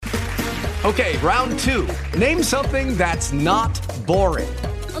Okay, round two. Name something that's not boring.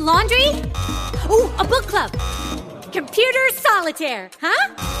 A laundry? Ooh, a book club. Computer solitaire,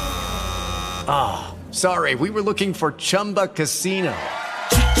 huh? Ah, sorry, we were looking for Chumba Casino.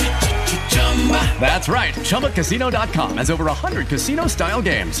 That's right, ChumbaCasino.com has over 100 casino-style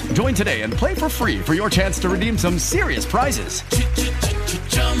games. Join today and play for free for your chance to redeem some serious prizes.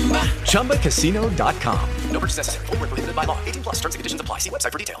 ChumbaCasino.com. No purchase necessary. Void where prohibited by law. 18+. Terms and conditions apply. See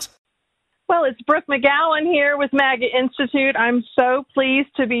website for details. Well, it's Brooke McGowan here with MAGA Institute. I'm so pleased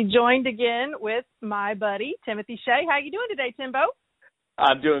to be joined again with my buddy, Timothy Shea. How you doing today, Timbo?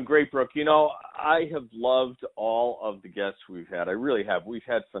 I'm doing great, Brooke. You know, I have loved all of the guests we've had. I really have. We've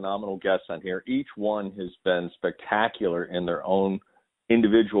had phenomenal guests on here. Each one has been spectacular in their own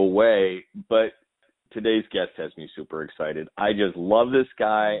individual way, but today's guest has me super excited. I just love this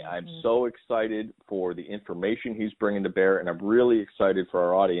guy. I'm so excited for the information he's bringing to bear, and I'm really excited for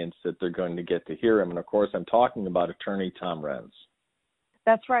our audience that they're going to get to hear him. And, of course, I'm talking about attorney Tom Renz.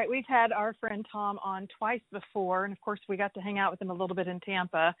 That's right. We've had our friend Tom on twice before, and, of course, we got to hang out with him a little bit in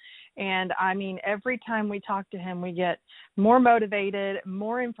Tampa. And, I mean, every time we talk to him, we get more motivated,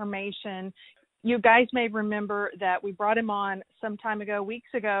 more information. You guys may remember that we brought him on some time ago, weeks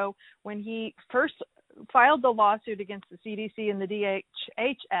ago, when he first filed the lawsuit against the CDC and the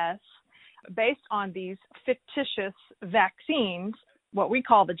DHHS based on these fictitious vaccines, what we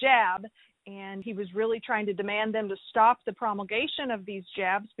call the jab. And he was really trying to demand them to stop the promulgation of these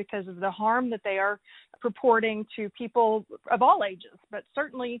jabs because of the harm that they are purporting to people of all ages, but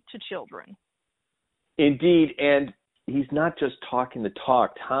certainly to children. Indeed, and he's not just talking the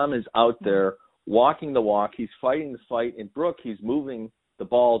talk. Tom is out there walking the walk. He's fighting the fight. And, Brooke, he's moving the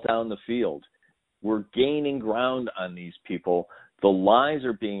ball down the field. We're gaining ground on these people. The lies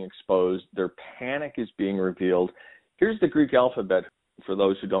are being exposed. Their panic is being revealed. Here's the Greek alphabet for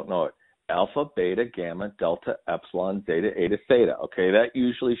those who don't know it. Alpha, beta, gamma, delta, epsilon, zeta, eta, theta. Okay, that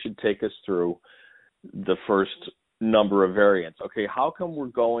usually should take us through the first number of variants. Okay, how come we're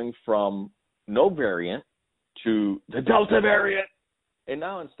going from no variant to the delta variant? And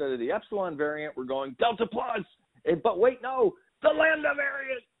now instead of the epsilon variant, we're going delta plus. But wait, no, the lambda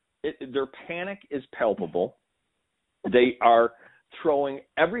variant. Their panic is palpable. They are throwing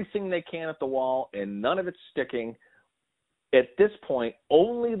everything they can at the wall, and none of it's sticking. At this point,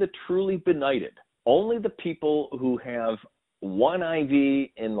 only the truly benighted, only the people who have one IV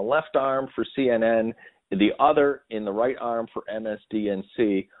in the left arm for CNN, the other in the right arm for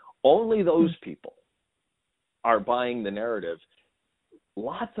MSDNC, only those people are buying the narrative.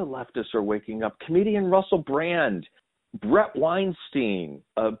 Lots of leftists are waking up. Comedian Russell Brand, Brett Weinstein,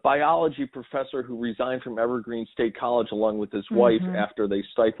 a biology professor who resigned from Evergreen State College along with his wife after they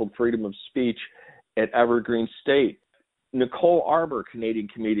stifled freedom of speech at Evergreen State. Nicole Arbor, Canadian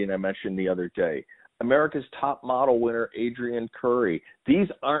comedian I mentioned the other day. America's top model winner, Adrienne Curry. These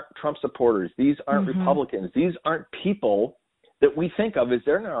aren't Trump supporters. These aren't Republicans. These aren't people that we think of as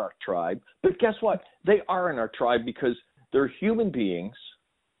they're in our tribe. But guess what? They are in our tribe because they're human beings.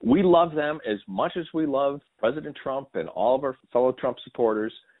 We love them as much as we love President Trump and all of our fellow Trump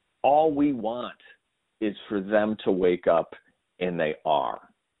supporters. All we want is for them to wake up, and they are.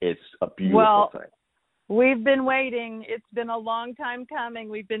 It's a beautiful thing. We've been waiting. It's been a long time coming.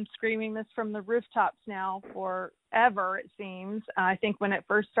 We've been screaming this from the rooftops now forever, it seems. I think when it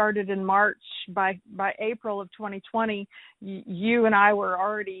first started in March, by April of 2020, you and I were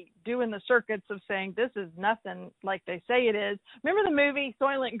already doing the circuits of saying this is nothing like they say it is. Remember the movie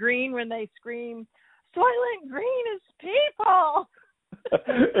Soylent Green when they scream, Soylent Green is people?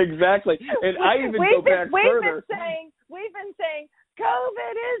 Exactly. And I even go back further. We've been saying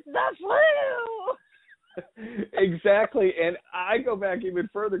COVID is the flu. Exactly, and I go back even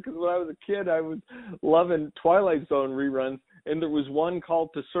further because when I was a kid, I was loving Twilight Zone reruns, and there was one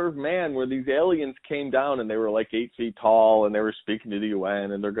called To Serve Man where these aliens came down and they were like 8 feet tall and they were speaking to the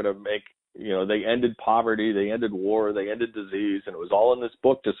UN and they're going to make, they ended poverty, they ended war, they ended disease, and it was all in this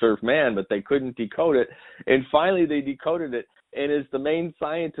book To Serve Man, but they couldn't decode it, and finally they decoded it, and as the main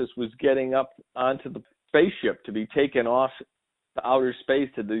scientist was getting up onto the spaceship to be taken off to outer space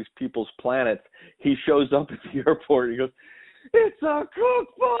to these people's planets, he shows up at the airport and he goes, "It's a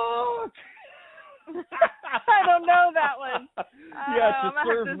cookbook!" I don't know that one.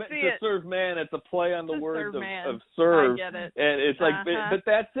 To serve man. It's a play on the words of serve. I get it. And it's but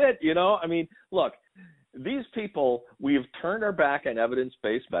that's it, I mean, look, these people, we have turned our back on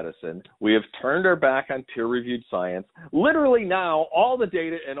evidence-based medicine. We have turned our back on peer-reviewed science. Literally now, all the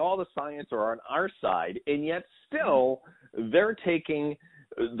data and all the science are on our side, and yet still they're taking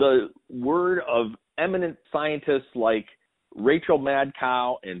the word of eminent scientists like Rachel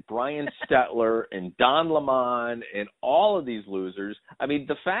Madcow and Brian Stetler and Don Lemon and all of these losers. I mean,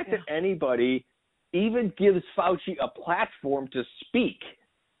 the fact that anybody even gives Fauci a platform to speak,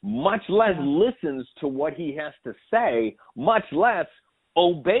 much less listens to what he has to say, much less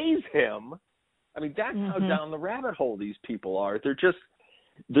obeys him. I mean, that's how down the rabbit hole these people are.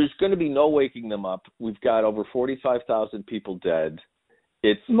 There's going to be no waking them up. We've got over 45,000 people dead.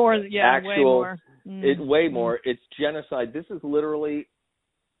 It's more, way more. Way more. It's genocide. This is literally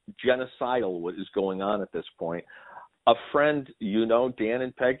genocidal what is going on at this point. A friend, Dan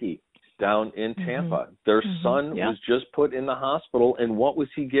and Peggy down in Tampa, their son was just put in the hospital, and what was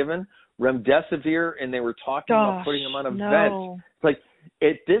he given? Remdesivir, and they were talking about putting him on a vent. It's like,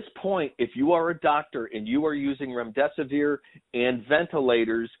 at this point, if you are a doctor and you are using remdesivir and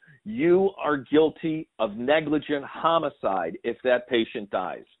ventilators, you are guilty of negligent homicide if that patient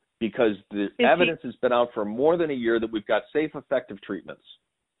dies, because the evidence has been out for more than a year that we've got safe, effective treatments.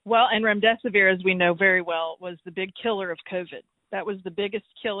 Well, and remdesivir, as we know very well, was the big killer of COVID. That was the biggest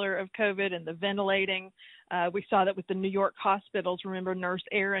killer of COVID, and the ventilating. We saw that with the New York hospitals. Remember Nurse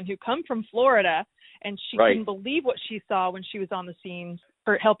Erin, who come from Florida, and she couldn't believe what she saw when she was on the scene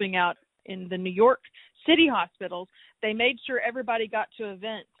for helping out in the New York City hospitals. They made sure everybody got to a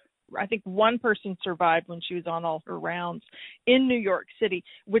vent. I think one person survived when she was on all her rounds in New York City,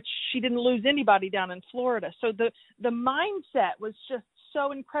 which she didn't lose anybody down in Florida. So the mindset was just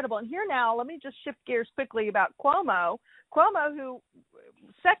so incredible. And here now, let me just shift gears quickly about Cuomo. Cuomo, who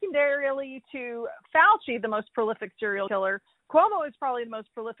secondarily to Fauci, the most prolific serial killer, Cuomo is probably the most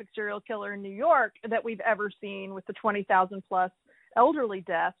prolific serial killer in New York that we've ever seen, with the 20,000 plus elderly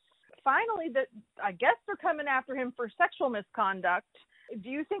deaths. Finally, I guess they're coming after him for sexual misconduct. Do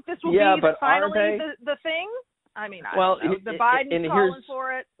you think this will be finally the thing? I mean, I don't know. The Biden's calling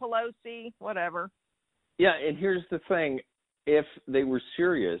for it, Pelosi, whatever. Yeah, and here's the thing. If they were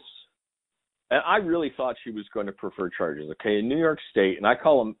serious, and I really thought she was going to prefer charges, okay? In New York State, and I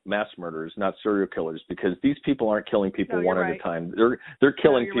call them mass murderers, not serial killers, because these people aren't killing people one at a time. They're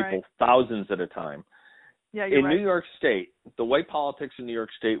killing people thousands at a time. Yeah, in New York State, the way politics in New York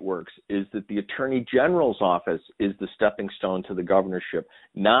State works is that the Attorney General's office is the stepping stone to the governorship,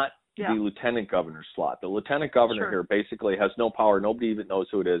 not the lieutenant governor slot. The lieutenant governor here basically has no power. Nobody even knows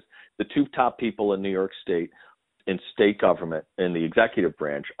who it is. The two top people in New York State in state government in the executive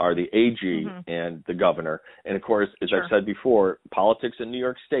branch are the AG and the governor. And of course, as I've said before, politics in New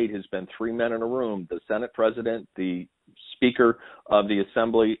York State has been three men in a room: the Senate president, the Speaker of the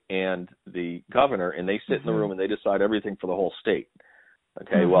Assembly, and the governor, and they sit in the room and they decide everything for the whole state.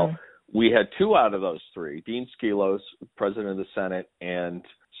 Okay, well, we had two out of those three, Dean Skelos, president of the Senate, and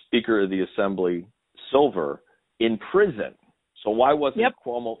Speaker of the Assembly, Silver, in prison. So why wasn't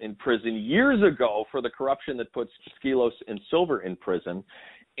Cuomo in prison years ago for the corruption that puts Skelos and Silver in prison?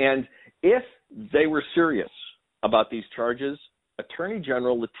 And if they were serious about these charges, Attorney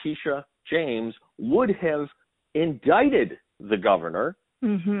General Letitia James would have indicted the governor.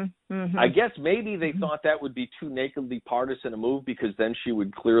 I guess maybe they thought that would be too nakedly partisan a move, because then she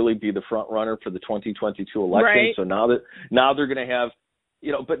would clearly be the front runner for the 2022 election. So now they're going to have,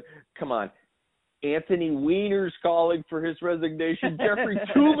 but come on. Anthony Weiner's calling for his resignation. Jeffrey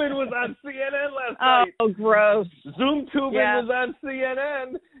Toobin was on CNN last night. Oh, gross. Zoom Toobin was on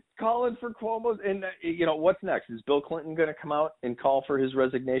CNN calling for Cuomo's. And, what's next? Is Bill Clinton going to come out and call for his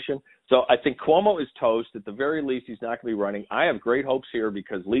resignation? So I think Cuomo is toast. At the very least, he's not going to be running. I have great hopes here,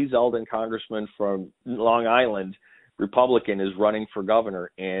 because Lee Zeldin, congressman from Long Island, Republican, is running for governor,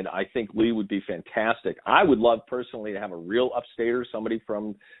 and I think Lee would be fantastic. I would love personally to have a real upstater, somebody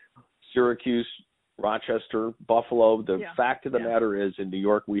from Syracuse, Rochester, Buffalo. The fact of the matter is, in New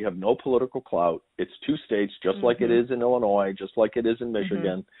York, we have no political clout. It's two states, just like it is in Illinois, just like it is in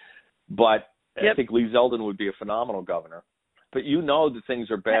Michigan. But I think Lee Zeldin would be a phenomenal governor. But that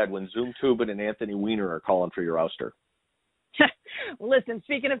things are bad when Zoom Toobin and Anthony Weiner are calling for your ouster. Listen,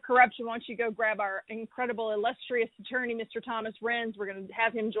 speaking of corruption, why don't you go grab our incredible, illustrious attorney, Mr. Thomas Renz. We're going to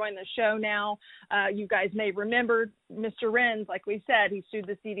have him join the show now. You guys may remember Mr. Renz, like we said, he sued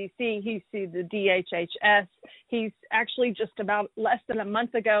the CDC, he sued the DHHS. He's actually just about less than a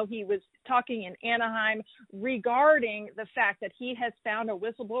month ago, he was talking in Anaheim regarding the fact that he has found a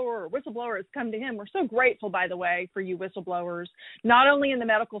whistleblower, or whistleblower has come to him. We're so grateful, by the way, for you whistleblowers, not only in the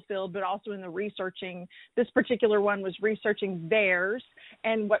medical field, but also in the researching. This particular one was researching bears,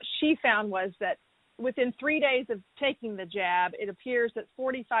 and what she found was that within 3 days of taking the jab, it appears that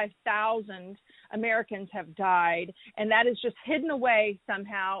 45,000 Americans have died, and that is just hidden away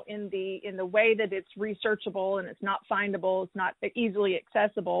somehow in the way that it's researchable and it's not findable, it's not easily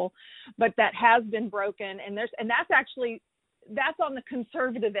accessible, but that has been broken, and that's actually that's on the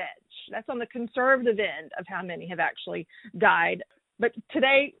conservative edge. That's on the conservative end of how many have actually died. But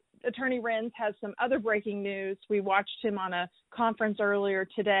today, Attorney Renz has some other breaking news. We watched him on a conference earlier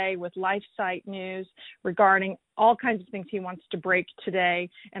today with LifeSite News regarding all kinds of things he wants to break today.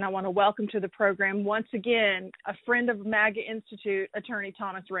 And I want to welcome to the program once again a friend of MAGA Institute, Attorney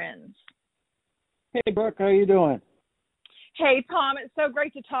Thomas Renz. Hey, Brooke, how you doing? Hey, Tom, it's so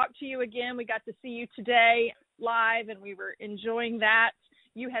great to talk to you again. We got to see you today live, and we were enjoying that.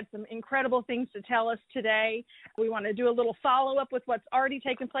 You had some incredible things to tell us today. We want to do a little follow-up with what's already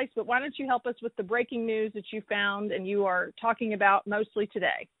taken place, but why don't you help us with the breaking news that you found and you are talking about mostly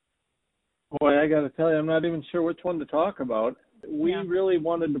today? Boy, I got to tell you, I'm not even sure which one to talk about. We really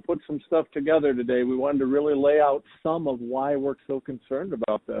wanted to put some stuff together today. We wanted to really lay out some of why we're so concerned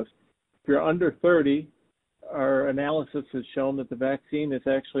about this. If you're under 30, our analysis has shown that the vaccine is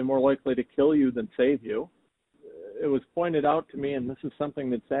actually more likely to kill you than save you. It was pointed out to me, and this is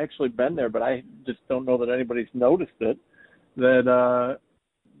something that's actually been there, but I just don't know that anybody's noticed it, that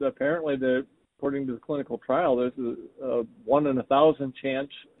apparently, according to the clinical trial, there's a 1 in 1,000 chance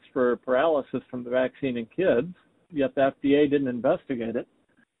for paralysis from the vaccine in kids, yet the FDA didn't investigate it.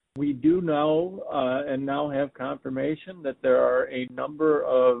 We do know and now have confirmation that there are a number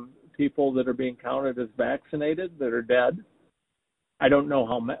of people that are being counted as vaccinated that are dead. I don't know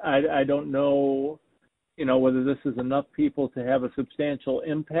I don't know, whether this is enough people to have a substantial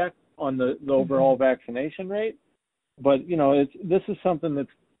impact on the overall vaccination rate. But, this is something that's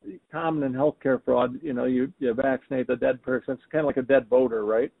common in healthcare fraud. You vaccinate the dead person. It's kind of like a dead voter,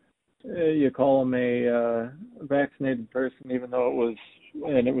 right? You call them a vaccinated person, even though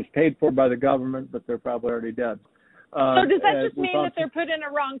it was paid for by the government, but they're probably already dead. So does that just mean that they're put in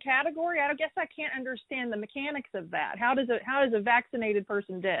a wrong category? I guess I can't understand the mechanics of that. How is a vaccinated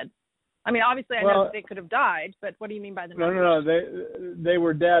person dead? I mean, obviously, I know that they could have died, but what do you mean by the numbers? No. They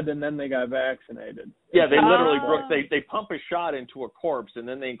were dead and then they got vaccinated. Yeah, they literally, Brooke, they pump a shot into a corpse and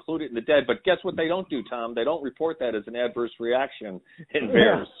then they include it in the dead. But guess what they don't do, Tom? They don't report that as an adverse reaction in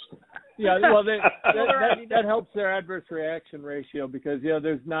bears. Yeah, well, that helps their adverse reaction ratio because,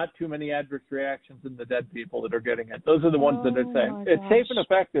 there's not too many adverse reactions in the dead people that are getting it. Those are the ones that are safe. It's safe and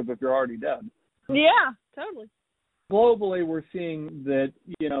effective if you're already dead. Yeah, totally. Globally, we're seeing that,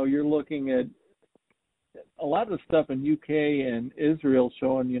 you're looking at a lot of the stuff in UK and Israel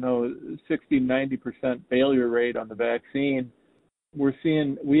showing, 60-90% failure rate on the vaccine.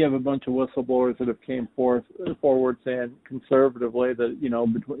 We have a bunch of whistleblowers that have came forward saying conservatively that,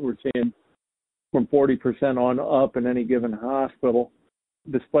 we're seeing from 40% on up in any given hospital,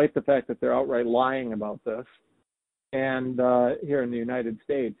 despite the fact that they're outright lying about this. And here in the United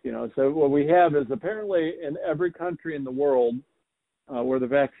States, so what we have is apparently in every country in the world where the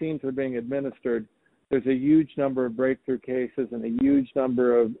vaccines are being administered, there's a huge number of breakthrough cases and a huge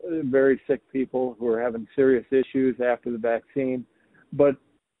number of very sick people who are having serious issues after the vaccine. But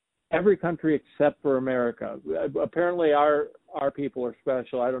every country except for America, apparently our people are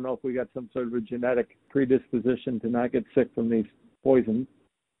special. I don't know if we got some sort of a genetic predisposition to not get sick from these poison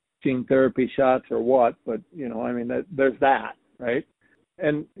gene therapy shots or what, but, there's that, right?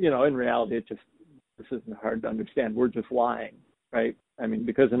 And, in reality, this isn't hard to understand. We're just lying, right?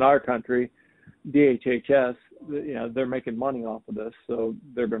 Because in our country, DHHS, they're making money off of this, so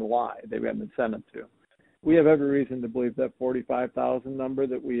they're going to lie. They've got an incentive to. We have every reason to believe that 45,000 number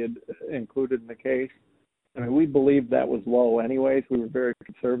that we had included in the case. We believed that was low anyways. We were very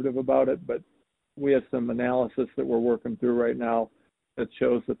conservative about it, but we have some analysis that we're working through right now that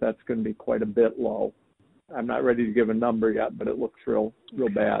shows that that's going to be quite a bit low. I'm not ready to give a number yet, but it looks real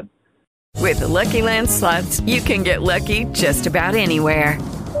bad. With the Lucky Land Slots, you can get lucky just about anywhere.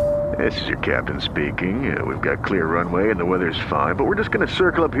 This is your captain speaking. We've got clear runway and the weather's fine, but we're just going to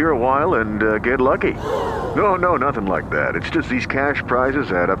circle up here a while and get lucky. No, nothing like that. It's just these cash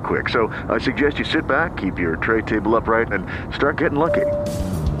prizes add up quick. So I suggest you sit back, keep your tray table upright, and start getting lucky.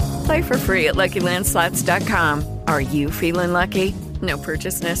 Play for free at LuckyLandSlots.com. Are you feeling lucky? No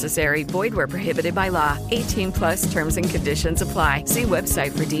purchase necessary. Void where prohibited by law. 18+ terms and conditions apply. See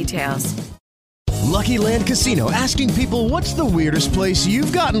website for details. Lucky Land Casino, asking people, what's the weirdest place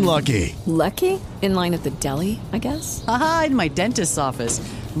you've gotten lucky? Lucky? In line at the deli, I guess? Aha, in my dentist's office.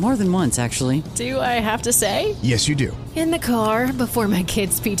 More than once, actually. Do I have to say? Yes, you do. In the car before my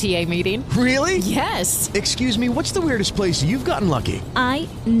kids' PTA meeting. Really? Yes. Excuse me, what's the weirdest place you've gotten lucky? I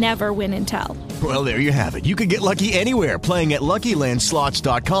never win and tell. Well, there you have it. You can get lucky anywhere, playing at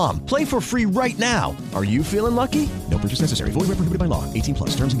LuckyLandSlots.com. Play for free right now. Are you feeling lucky? No purchase necessary. Void where prohibited by law.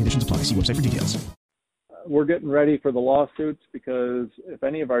 18+. Terms and conditions apply. See website for details. We're getting ready for the lawsuits because if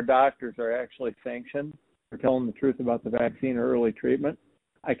any of our doctors are actually sanctioned, for telling the truth about the vaccine or early treatment.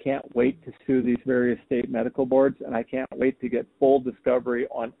 I can't wait to sue these various state medical boards, and I can't wait to get full discovery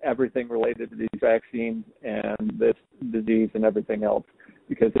on everything related to these vaccines and this disease and everything else.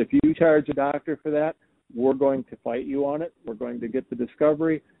 Because if you charge a doctor for that, we're going to fight you on it. We're going to get the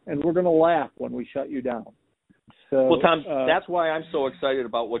discovery, and we're going to laugh when we shut you down. So, well, Tom, that's why I'm so excited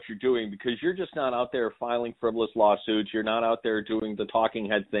about what you're doing, because you're just not out there filing frivolous lawsuits. You're not out there doing the talking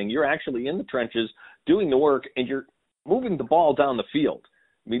head thing. You're actually in the trenches doing the work, and you're moving the ball down the field.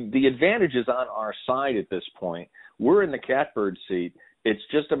 I mean, the advantage is on our side at this point. We're in the catbird seat. It's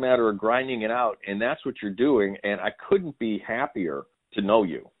just a matter of grinding it out, and that's what you're doing, and I couldn't be happier to know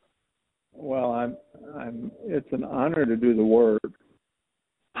you. Well, it's an honor to do the work.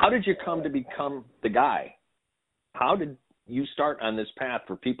 How did you come to become the guy? How did you start on this path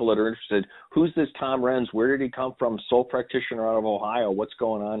for people that are interested? Who's this Tom Renz? Where did he come from? Sole practitioner out of Ohio. What's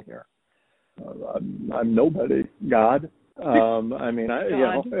going on here? I'm nobody. God. I mean,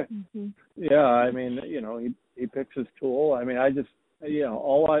 he picks his tool. I mean, I just,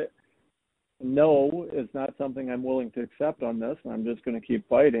 all I know is not something I'm willing to accept on this, and I'm just going to keep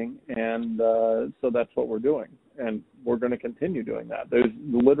fighting. And so that's what we're doing, and we're going to continue doing that. There's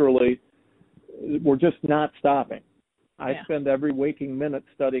literally, we're just not stopping. I spend every waking minute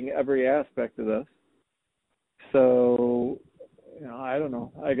studying every aspect of this. So, I don't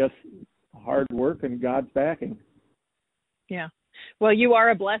know. I guess hard work and God's backing. Yeah. Well, you are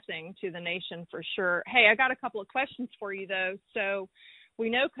a blessing to the nation for sure. Hey, I got a couple of questions for you, though. So we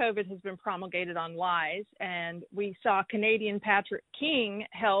know COVID has been promulgated on lies, and we saw Canadian Patrick King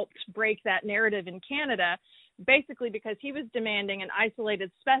helped break that narrative in Canada, basically because he was demanding an isolated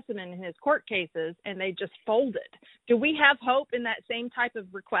specimen in his court cases, and they just folded. Do we have hope in that same type of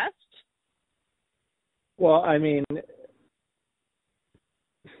request? Well, I mean,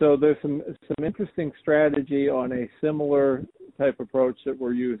 so there's some interesting strategy on a similar type approach that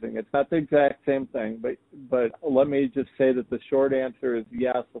we're using. It's not the exact same thing, but let me just say that the short answer is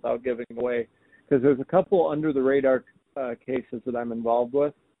yes, without giving away, because there's a couple under the radar cases that I'm involved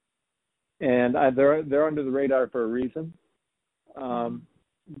with, and they're under the radar for a reason.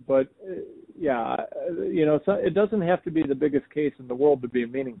 But so it doesn't have to be the biggest case in the world to be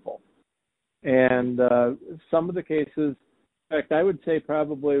meaningful. And some of the cases, in fact, I would say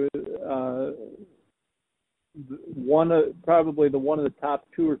probably one of the top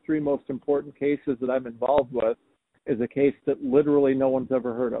 2 or 3 most important cases that I'm involved with is a case that literally no one's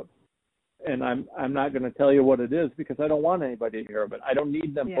ever heard of. And I'm not going to tell you what it is because I don't want anybody to hear of it. I don't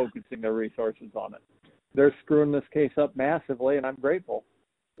need them focusing their resources on it. They're screwing this case up massively, and I'm grateful.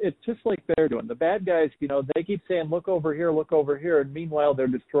 It's just like they're doing. The bad guys, they keep saying, look over here, and meanwhile they're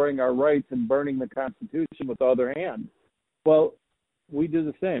destroying our rights and burning the Constitution with the other hand. Well, we do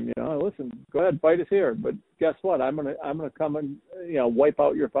the same. Listen, go ahead, fight us here, but guess what? I'm gonna come and wipe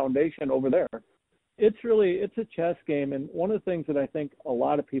out your foundation over there. It's a chess game, and one of the things that I think a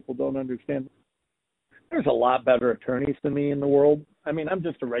lot of people don't understand, there's a lot better attorneys than me in the world. I mean, I'm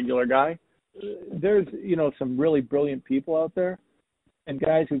just a regular guy. There's some really brilliant people out there, and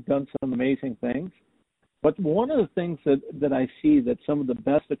guys who've done some amazing things. But one of the things that I see that some of the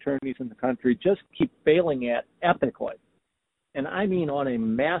best attorneys in the country just keep failing at ethically, and I mean on a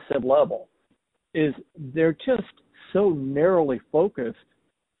massive level, is they're just so narrowly focused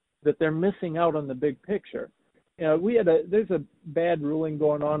that they're missing out on the big picture. There's a bad ruling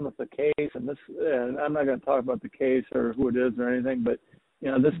going on with the case, and I'm not going to talk about the case or who it is or anything, but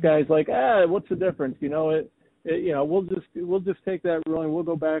this guy's like, what's the difference? We'll just take that ruling, we'll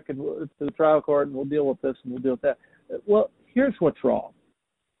go back to the trial court, and we'll deal with this and we'll deal with that. Well, here's what's wrong.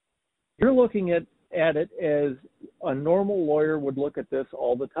 You're looking at it as a normal lawyer would look at this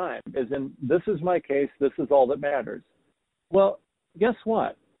all the time, as in, this is my case, this is all that matters. Well, guess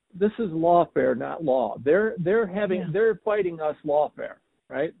what? This is lawfare, not law. They're fighting us lawfare,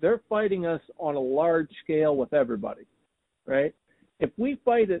 right? They're fighting us on a large scale with everybody, right? If we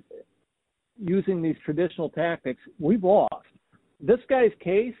fight it using these traditional tactics, we've lost. This guy's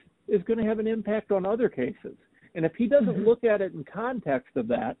case is going to have an impact on other cases. And if he doesn't look at it in context of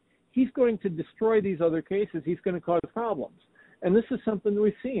that, he's going to destroy these other cases. He's going to cause problems. And this is something that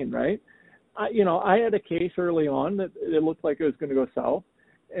we've seen, right? I had a case early on that it looked like it was going to go south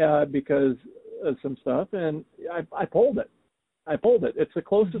because of some stuff, and I pulled it. It's the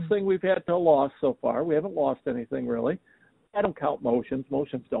closest thing we've had to a loss so far. We haven't lost anything really. I don't count motions.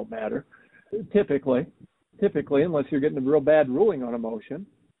 Motions don't matter. Typically, unless you're getting a real bad ruling on a motion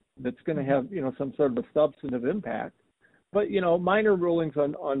that's going to have, some sort of a substantive impact. But, minor rulings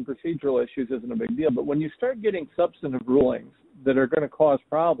on procedural issues isn't a big deal. But when you start getting substantive rulings that are going to cause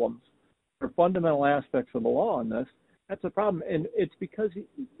problems, or fundamental aspects of the law on this, that's a problem. And it's because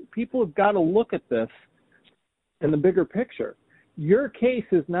people have got to look at this in the bigger picture. Your case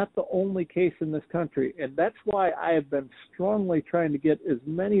is not the only case in this country, and that's why I have been strongly trying to get as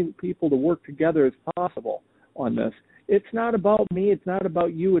many people to work together as possible on this. It's not about me, it's not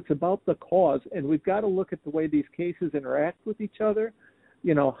about you, it's about the cause, and we've got to look at the way these cases interact with each other.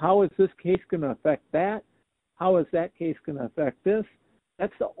 You know, how is this case going to affect that? How is that case going to affect this?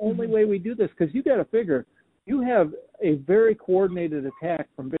 That's the only way we do this, because you got to figure, you have a very coordinated attack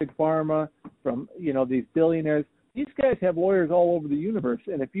from Big Pharma, from, you know, these billionaires. These guys have lawyers all over the universe,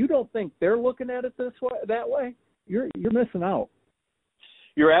 and if you don't think they're looking at it that way, you're missing out.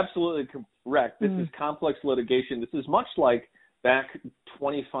 You're absolutely correct. This is complex litigation. This is much like back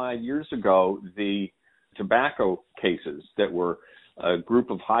 25 years ago, the tobacco cases that were a group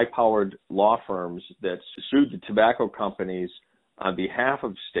of high-powered law firms that sued the tobacco companies on behalf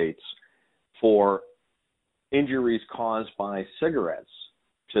of states for injuries caused by cigarettes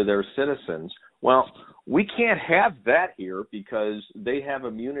to their citizens. Well, we can't have that here because they have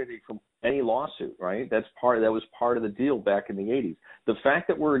immunity from any lawsuit, right? That was part of the deal back in the 80s. The fact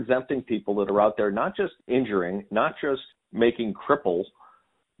that we're exempting people that are out there not just injuring, not just making cripples,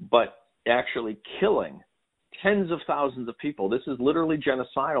 but actually killing tens of thousands of people. This is literally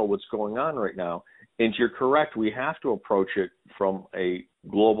genocidal what's going on right now. And you're correct, we have to approach it from a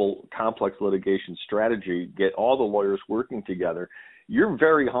global complex litigation strategy, get all the lawyers working together. You're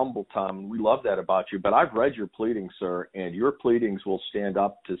very humble, Tom. We love that about you. But I've read your pleadings, sir, and your pleadings will stand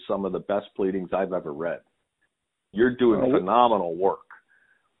up to some of the best pleadings I've ever read. You're doing phenomenal work.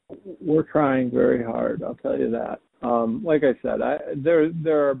 We're trying very hard, I'll tell you that. Like I said,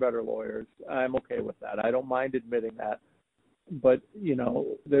 there are better lawyers. I'm okay with that. I don't mind admitting that. But, you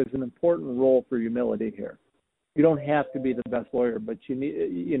know, there's an important role for humility here. You don't have to be the best lawyer, but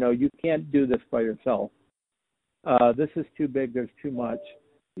you can't do this by yourself. This is too big. There's too much.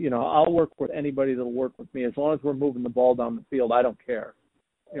 You know, I'll work with anybody that'll work with me as long as we're moving the ball down the field. I don't care.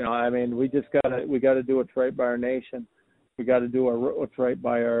 You know, I mean, we got to do what's right by our nation. We got to do what's right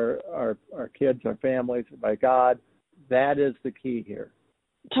by our kids, our families, by God. That is the key here.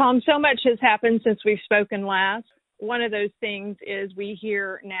 Tom, so much has happened since we've spoken last. One of those things is we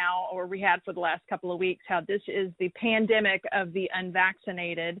hear now, or we had for the last couple of weeks, how this is the pandemic of the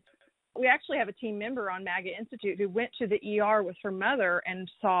unvaccinated. We actually have a team member on MAGA Institute who went to the ER with her mother and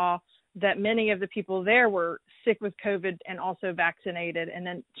saw that many of the people there were sick with COVID and also vaccinated. And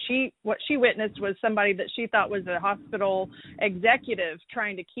then what she witnessed was somebody that she thought was a hospital executive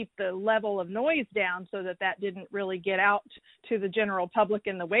trying to keep the level of noise down so that didn't really get out to the general public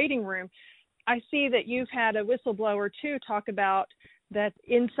in the waiting room. I see that you've had a whistleblower, too, talk about that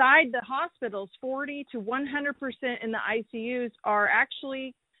inside the hospitals, 40 to 100% in the ICUs are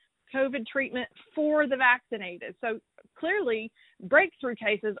actually COVID treatment for the vaccinated. So clearly, breakthrough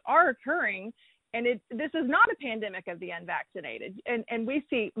cases are occurring, and this is not a pandemic of the unvaccinated. And we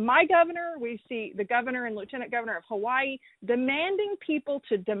see my governor, we see the governor and lieutenant governor of Hawaii demanding people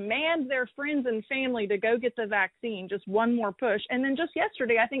to demand their friends and family to go get the vaccine, just one more push. And then just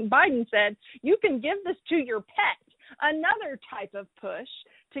yesterday, I think Biden said, you can give this to your pet, another type of push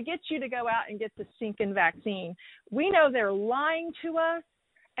to get you to go out and get the stinking vaccine. We know they're lying to us,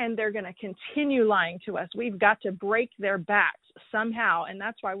 and they're going to continue lying to us. We've got to break their backs somehow, and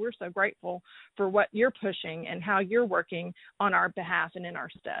that's why we're so grateful for what you're pushing and how you're working on our behalf and in our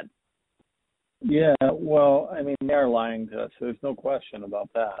stead. Yeah, well, I mean, they're lying to us. There's no question about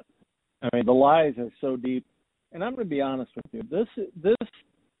that. I mean, the lies are so deep, and I'm going to be honest with you.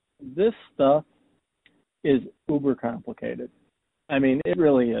 This stuff is uber complicated. I mean, it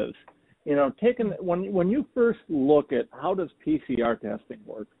really is. You know, when you first look at how does PCR testing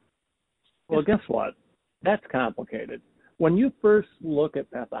work, well, guess what? That's complicated. When you first look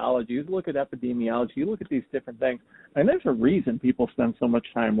at pathology, you look at epidemiology, you look at these different things, and there's a reason people spend so much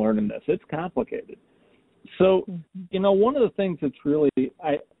time learning this. It's complicated. So, you know, one of the things that's really,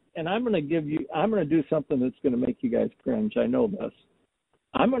 I'm going to do something that's going to make you guys cringe. I know this.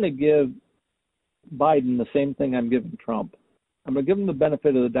 I'm going to give Biden the same thing I'm giving Trump. I'm going to give him the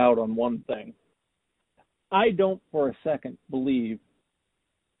benefit of the doubt on one thing. I don't for a second believe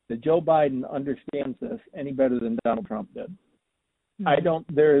that Joe Biden understands this any better than Donald Trump did.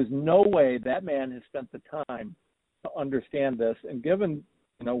 There is no way that man has spent the time to understand this. And given,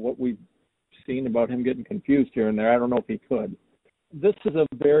 you know, what we've seen about him getting confused here and there, I don't know if he could. This is a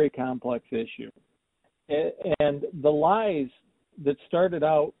very complex issue. And the lies that started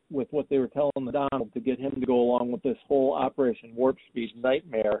out with what they were telling the Donald to get him to go along with this whole Operation Warp Speed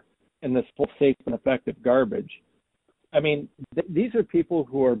nightmare and this whole safe and effective garbage, I mean, these are people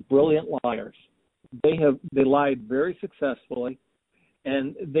who are brilliant liars. They lied very successfully,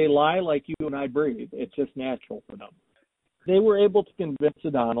 and they lie like you and I breathe. It's just natural for them. They were able to convince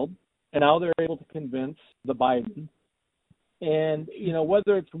the Donald, and now they're able to convince the Biden. And, you know,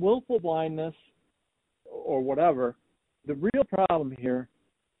 whether it's willful blindness or whatever, the real problem here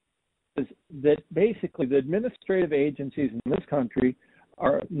is that basically the administrative agencies in this country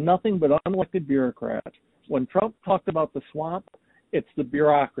are nothing but unelected bureaucrats. When Trump talked about the swamp, it's the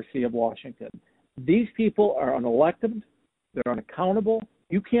bureaucracy of Washington. These people are unelected. They're unaccountable.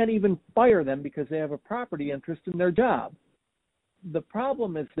 You can't even fire them because they have a property interest in their job. The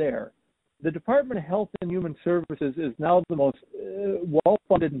problem is there. The Department of Health and Human Services is now the most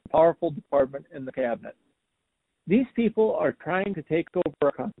well-funded and powerful department in the cabinet. These people are trying to take over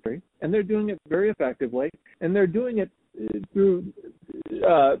our country, and they're doing it very effectively, and they're doing it through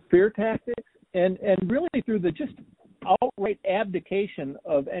fear tactics and really through the just outright abdication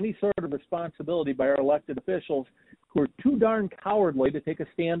of any sort of responsibility by our elected officials who are too darn cowardly to take a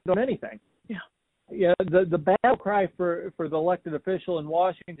stand on anything. Yeah, the battle cry for the elected official in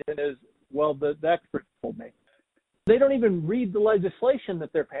Washington is, well, the experts told me. They don't even read the legislation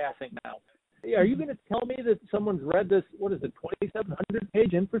that they're passing now. Are you going to tell me that someone's read this,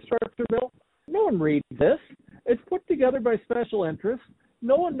 2,700-page infrastructure bill? No one reads this. It's put together by special interests.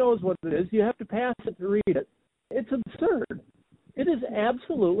 No one knows what it is. You have to pass it to read it. It's absurd. It is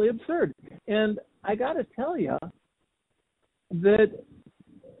absolutely absurd. And I got to tell you that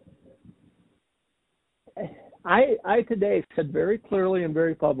I today said very clearly and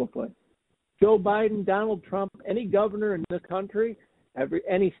very publicly, Joe Biden, Donald Trump, any governor in this country,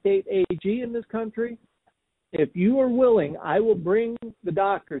 any state AG in this country, if you are willing, I will bring the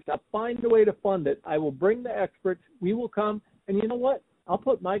doctors. I'll find a way to fund it. I will bring the experts. We will come. And you know what? I'll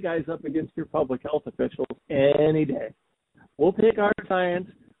put my guys up against your public health officials any day. We'll take our science.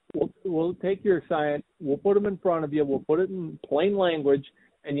 We'll take your science. We'll put them in front of you. We'll put it in plain language.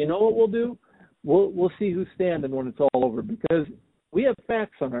 And you know what we'll do? We'll see who's standing when it's all over, because we have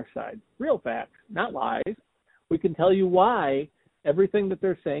facts on our side, real facts, not lies. We can tell you why everything that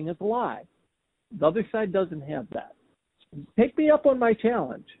they're saying is a lie. The other side doesn't have that. Take me up on my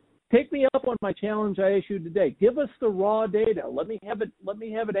challenge. Take me up on my challenge I issued today. Give us the raw data. Let me have it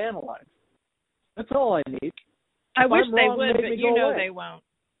analyzed. That's all I need. I wish they would, but you know they won't.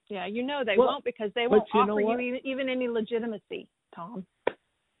 Yeah, you know they won't, because they won't offer you even any legitimacy, Tom.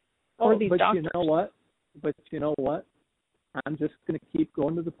 Or these doctors. But you know what? I'm just going to keep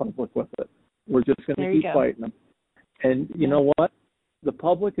going to the public with it. We're just going to keep fighting them. And you know what? The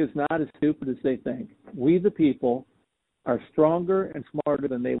public is not as stupid as they think. We, the people, are stronger and smarter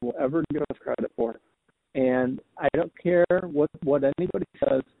than they will ever give us credit for. And I don't care what anybody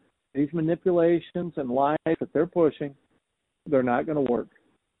says. These manipulations and lies that they're pushing, they're not going to work.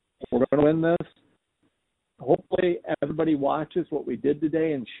 We're going to win this. Hopefully everybody watches what we did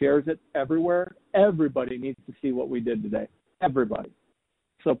today and shares it everywhere. Everybody needs to see what we did today. Everybody.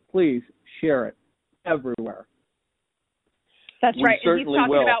 So please share it everywhere. That's right. And he's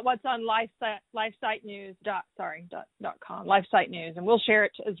talking about what's on lifesitenews.com, LifeSite News, and we'll share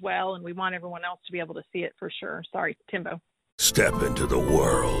it as well. And we want everyone else to be able to see it for sure. Sorry, Timbo. Step into the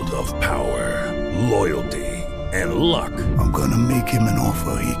world of power, loyalty, and luck. I'm going to make him an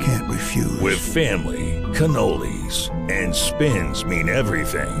offer he can't refuse. With family, cannolis, and spins mean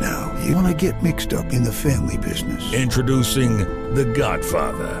everything. Now, you want to get mixed up in the family business. Introducing The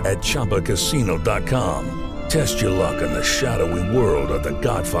Godfather at ChumbaCasino.com. Test your luck in the shadowy world of The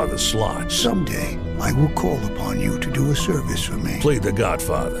Godfather slot. Someday, I will call upon you to do a service for me. Play The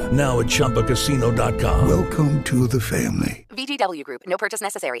Godfather now at ChumbaCasino.com. Welcome to the family. VGW Group. No purchase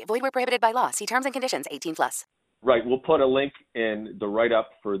necessary. Void where prohibited by law. See terms and conditions. 18+. Right. We'll put a link in the write-up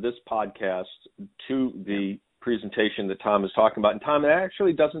for this podcast to the presentation that Tom is talking about. And Tom, it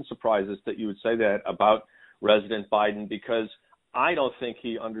actually doesn't surprise us that you would say that about President Biden, because I don't think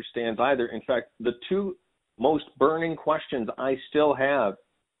he understands either. In fact, the two most burning questions I still have: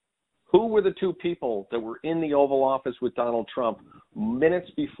 who were the two people that were in the Oval Office with Donald Trump minutes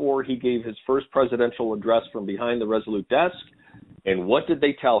before he gave his first presidential address from behind the Resolute desk? And what did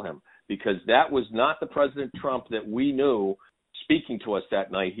they tell him? Because that was not the President Trump that we knew speaking to us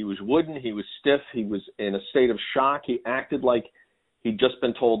that night. He was wooden, he was stiff, he was in a state of shock. He acted like he'd just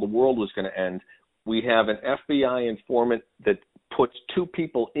been told the world was going to end. We have an FBI informant that puts two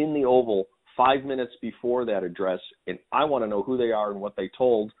people in the Oval 5 minutes before that address, and I want to know who they are and what they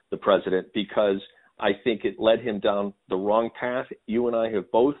told the president, because I think it led him down the wrong path. You and I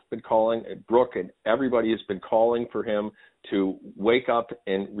have both been calling, and Brooke and everybody has been calling for him to wake up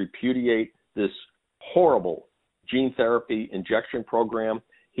and repudiate this horrible gene therapy injection program.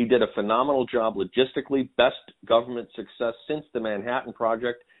 He did a phenomenal job logistically, best government success since the Manhattan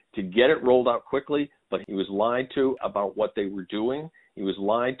Project to get it rolled out quickly, but he was lied to about what they were doing. He was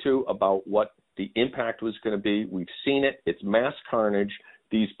lied to about what the impact was going to be. We've seen it. It's mass carnage.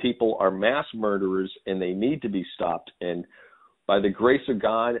 These people are mass murderers, and they need to be stopped. And by the grace of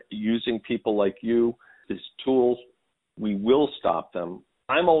God, using people like you as tools, we will stop them.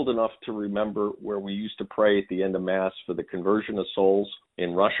 I'm old enough to remember where we used to pray at the end of Mass for the conversion of souls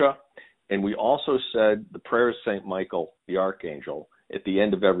in Russia. And we also said the prayer of St. Michael, the Archangel, at the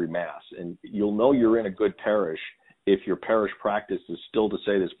end of every Mass. And you'll know you're in a good parish if your parish practice is still to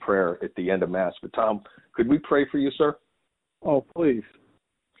say this prayer at the end of Mass. But Tom, could we pray for you, sir? Oh, please.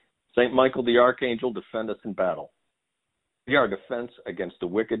 St. Michael, the Archangel, defend us in battle. Be our defense against the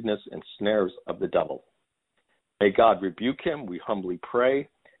wickedness and snares of the devil. May God rebuke him, we humbly pray,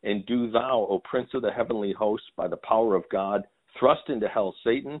 and do thou, O Prince of the heavenly hosts, by the power of God, thrust into hell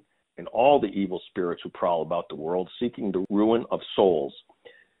Satan and all the evil spirits who prowl about the world, seeking the ruin of souls.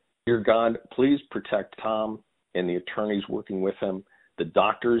 Dear God, please protect Tom and the attorneys working with him, the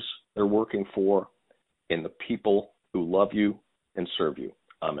doctors they're working for, and the people who love you and serve you.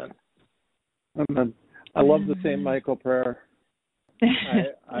 Amen. Amen. I love the St. Michael prayer.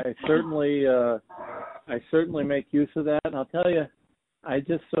 I certainly make use of that, and I'll tell you, I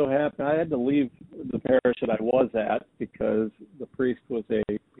just so happened I had to leave the parish that I was at because the priest was he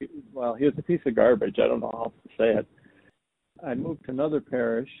was a piece of garbage. I don't know how else to say it. I moved to another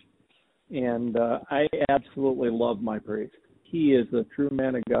parish, and I absolutely love my priest. He is a true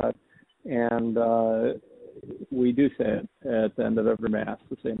man of God, and we do say it at the end of every Mass,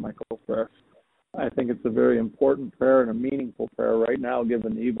 the St. Michael's prayer. I think it's a very important prayer and a meaningful prayer right now,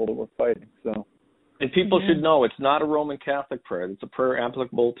 given the evil that we're fighting. So, and people should know it's not a Roman Catholic prayer. It's a prayer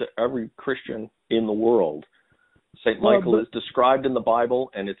applicable to every Christian in the world. St. Michael is described in the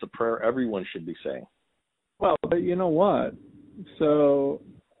Bible, and it's a prayer everyone should be saying. Well, but you know what? So,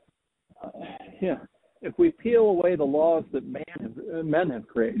 if we peel away the laws that men have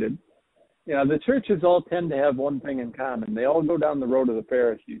created, the churches all tend to have one thing in common. They all go down the road of the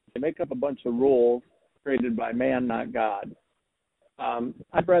Pharisees. They make up a bunch of rules created by man, not God.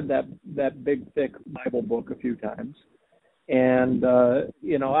 I've read that big, thick Bible book a few times. And,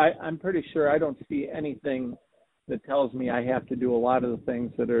 I'm pretty sure I don't see anything that tells me I have to do a lot of the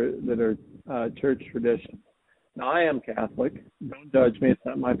things that are church tradition. Now, I am Catholic. Don't judge me. It's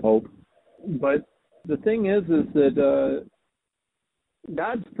not my Pope. But the thing is that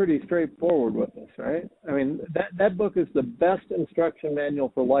God's pretty straightforward with us, right? I mean, that book is the best instruction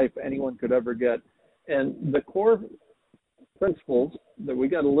manual for life anyone could ever get. And the core principles that we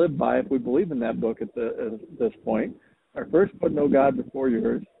got to live by, if we believe in that book at this point, are first, put no God before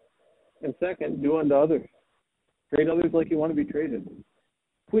yours, and second, do unto others. Treat others like you want to be treated.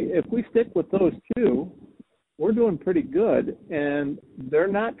 If we stick with those two, we're doing pretty good, and they're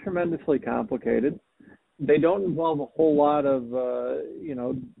not tremendously complicated. They don't involve a whole lot of,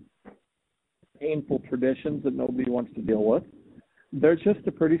 painful traditions that nobody wants to deal with. They're just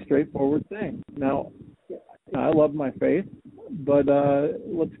a pretty straightforward thing. Now, I love my faith, but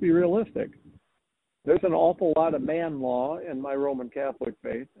let's be realistic. There's an awful lot of man law in my Roman Catholic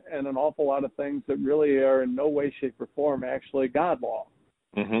faith, and an awful lot of things that really are in no way, shape, or form actually God law.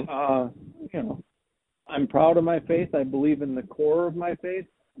 Mm-hmm. I'm proud of my faith. I believe in the core of my faith.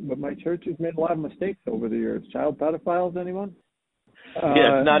 But my church has made a lot of mistakes over the years. Child pedophiles, anyone?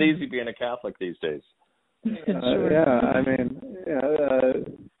 It's not easy being a Catholic these days.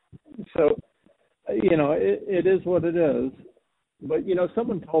 So, it is what it is. But,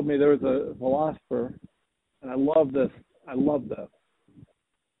 someone told me there was a philosopher, and I love this,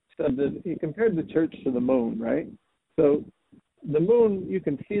 said that he compared the church to the moon, right? So the moon, you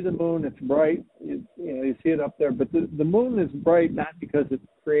can see the moon, it's bright, you see it up there, but the moon is bright not because it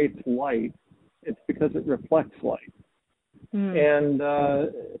creates light, it's because it reflects light. And,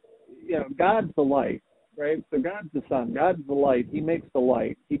 God's the light, right? So God's the sun, God's the light, he makes the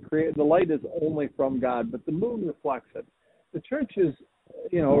light. The light is only from God, but the moon reflects it. The church is,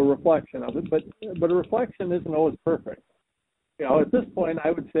 a reflection of it, but a reflection isn't always perfect. At this point,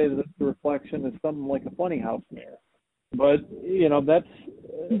 I would say that the reflection is something like a funny house mirror. But, that's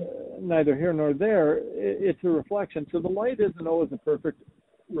neither here nor there. It's a reflection. So the light isn't always a perfect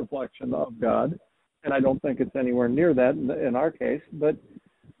reflection of God, and I don't think it's anywhere near that in our case. But,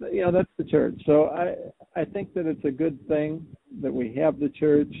 that's the church. So I think that it's a good thing that we have the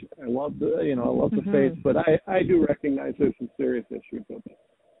church. I love the faith, but I do recognize there's some serious issues with it.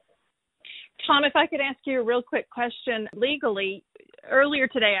 Tom, if I could ask you a real quick question. Legally, earlier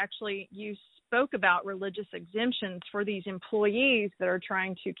today, actually, you spoke about religious exemptions for these employees that are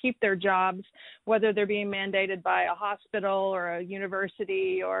trying to keep their jobs, whether they're being mandated by a hospital or a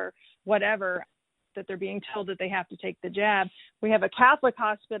university or whatever, that they're being told that they have to take the jab. We have a Catholic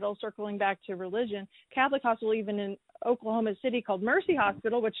hospital, circling back to religion, Catholic hospital even in Oklahoma City called Mercy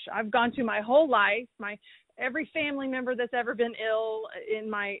Hospital, which I've gone to my whole life. Every family member that's ever been ill in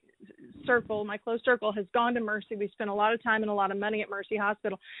my circle, my close circle, has gone to Mercy. We spent a lot of time and a lot of money at Mercy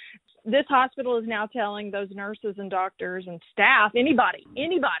Hospital. This hospital is now telling those nurses and doctors and staff, anybody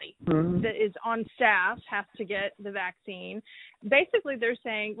that is on staff has to get the vaccine. Basically, they're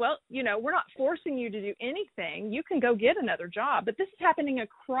saying, well, we're not forcing you to do anything. You can go get another job. But this is happening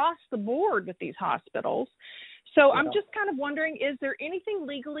across the board with these hospitals. So I'm just kind of wondering, is there anything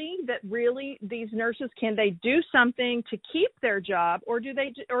legally that really these nurses, can they do something to keep their job, or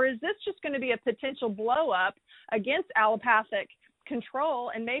is this just going to be a potential blow up against allopathic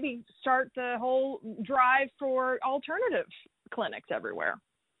control and maybe start the whole drive for alternative clinics everywhere?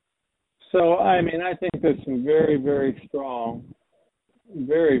 So, I think there's some very, very strong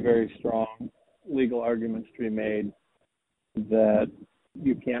legal arguments to be made that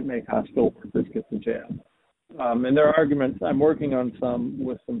you can't make hospital workers get the jab. And there are arguments. I'm working on some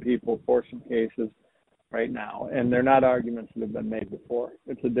with some people for some cases right now, and they're not arguments that have been made before.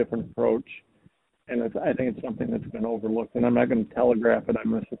 It's a different approach, and I think it's something that's been overlooked. And I'm not going to telegraph it.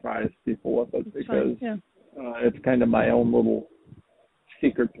 I'm going to surprise people with it because it's kind of my own little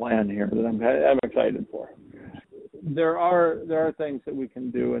secret plan here that I'm excited for. There are things that we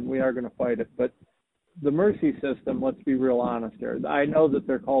can do, and we are going to fight it. But the Mercy system, let's be real honest here. I know that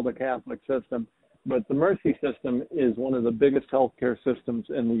they're called a Catholic system, but the Mercy system is one of the biggest healthcare systems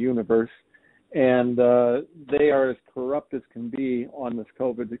in the universe, and they are as corrupt as can be on this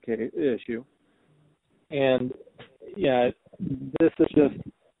COVID issue. And this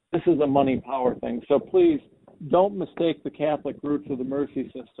is a money power thing. So please don't mistake the Catholic roots of the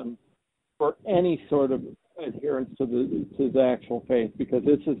Mercy system for any sort of adherence to the actual faith, because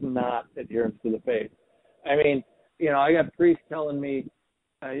this is not adherence to the faith. I got priests telling me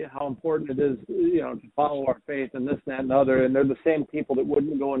how important it is, to follow our faith and this, that, and the other. And they're the same people that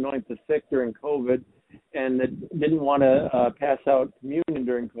wouldn't go anoint the sick during COVID and that didn't want to pass out communion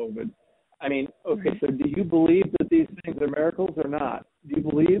during COVID. So do you believe that these things are miracles or not? Do you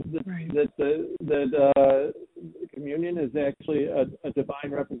believe that communion is actually a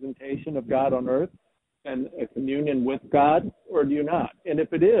divine representation of God on earth and a communion with God, or do you not? And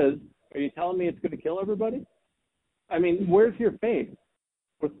if it is, are you telling me it's going to kill everybody? Where's your faith?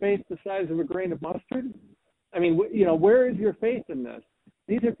 With faith the size of a grain of mustard? Where is your faith in this?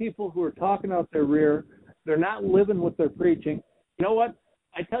 These are people who are talking out their rear. They're not living what they're preaching. You know what?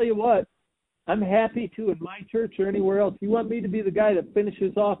 I tell you what, I'm happy to, in my church or anywhere else. You want me to be the guy that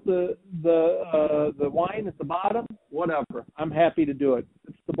finishes off the wine at the bottom? Whatever. I'm happy to do it.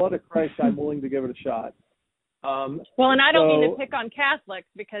 It's the blood of Christ. I'm willing to give it a shot. And I don't mean to pick on Catholics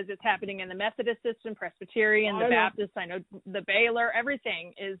because it's happening in the Methodist system, Presbyterian, the Baptist. I know the Baylor.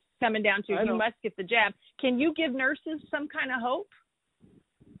 Everything is coming down to you must get the jab. Can you give nurses some kind of hope?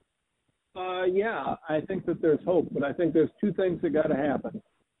 Yeah, I think that there's hope, but I think there's two things that got to happen.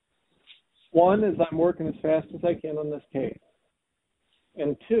 One is I'm working as fast as I can on this case.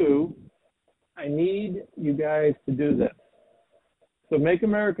 And two, I need you guys to do this. So Make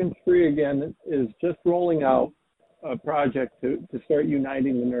Americans Free Again is just rolling out a project to start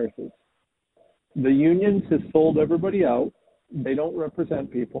uniting the nurses. The unions have sold everybody out. They don't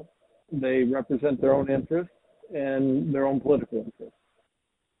represent people. They represent their own interests and their own political interests.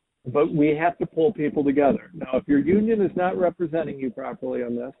 But we have to pull people together. Now, if your union is not representing you properly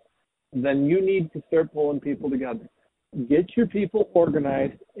on this, then you need to start pulling people together. Get your people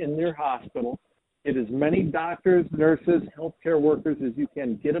organized in their hospital. Get as many doctors, nurses, healthcare workers as you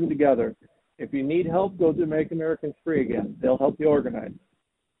can. Get them together. If you need help, go to Make Americans Free Again. They'll help you organize.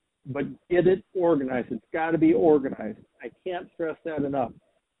 But get it organized. It's got to be organized. I can't stress that enough.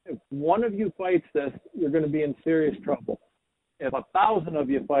 If one of you fights this, you're going to be in serious trouble. If 1,000 of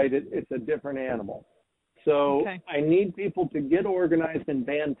you fight it, it's a different animal. So I need people to get organized and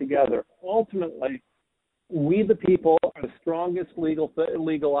band together. Ultimately, we the people are the strongest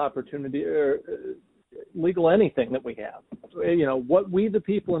legal opportunity or legal anything that we have. What we the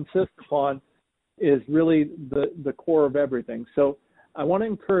people insist upon is really the core of everything. So I want to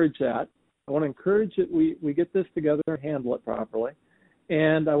encourage that. I want to encourage that we get this together and handle it properly.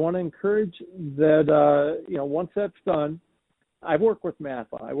 And I want to encourage that, once that's done, I work with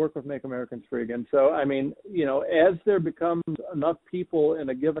MAPA. I work with Make Americans Free Again. So, as there becomes enough people in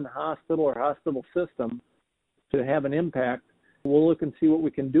a given hospital or hospital system to have an impact, we'll look and see what we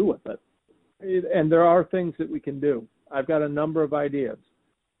can do with it. And there are things that we can do. I've got a number of ideas.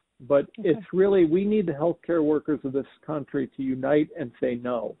 But it's really, we need the healthcare workers of this country to unite and say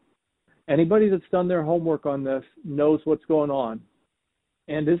no. Anybody that's done their homework on this knows what's going on.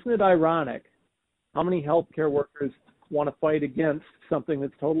 And isn't it ironic how many healthcare workers want to fight against something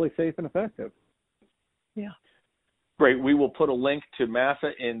that's totally safe and effective? Yeah. Great. We will put a link to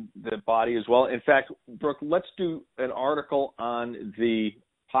MAFA in the body as well. In fact, Brooke, let's do an article on the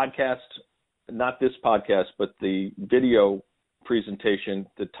podcast, not this podcast, but the video presentation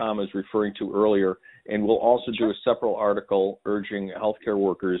that Tom is referring to earlier. And we'll also do a separate article urging healthcare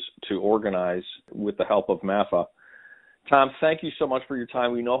workers to organize with the help of MAFA. Tom, thank you so much for your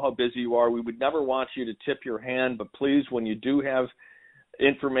time. We know how busy you are. We would never want you to tip your hand, but please, when you do have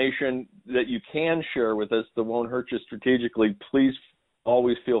information that you can share with us that won't hurt you strategically, please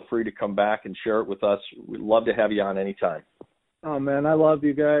always feel free to come back and share it with us. We'd love to have you on anytime. Oh, man, I love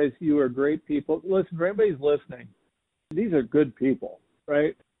you guys. You are great people. Listen, for anybody's listening, these are good people,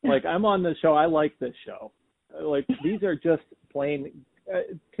 right? Like, I'm on this show. I like this show. Like, these are just plain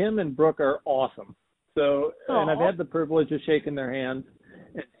Tim and Brooke are awesome. So, and I've had the privilege of shaking their hands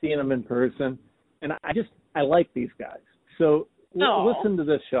and seeing them in person. And I like these guys. So listen to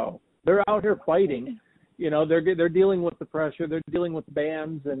this show. They're out here fighting. You know, they're dealing with the pressure. They're dealing with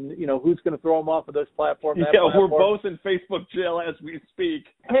bans and, you know, who's going to throw them off of this platform, that platform. We're both in Facebook jail as we speak.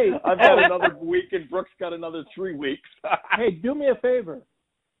 Hey, I've got another week and Brooke's got another 3 weeks. Hey, do me a favor.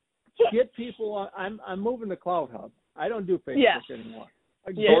 Get people on. I'm moving to Cloud Hub. I don't do Facebook anymore.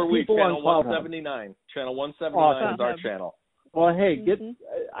 Channel 179. Channel 179 is our channel. Well, hey,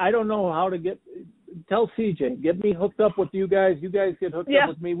 I don't know how to tell CJ, get me hooked up with you guys. You guys get hooked up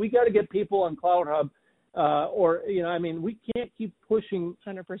with me. We got to get people on Cloud Hub. We can't keep pushing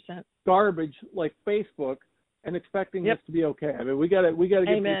 100% garbage like Facebook and expecting this to be okay. I mean, we got to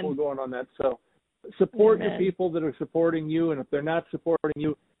get people going on that. So support the people that are supporting you, and if they're not supporting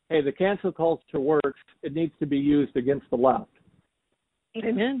you, hey, the cancel culture works. It needs to be used against the left.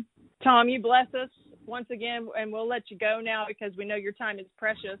 Amen. Tom, you bless us once again, and we'll let you go now because we know your time is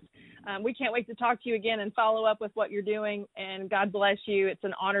precious. We can't wait to talk to you again and follow up with what you're doing, and God bless you. It's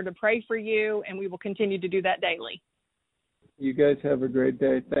an honor to pray for you, and we will continue to do that daily. You guys have a great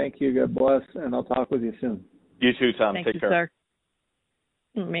day. Thank you. God bless, and I'll talk with you soon. You too, Tom. Thank Take you, care.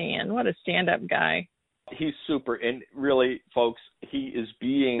 Sir. Man, what a stand-up guy. He's super, and really, folks, he is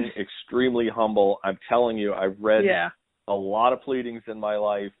being extremely humble. I'm telling you, I've read a lot of pleadings in my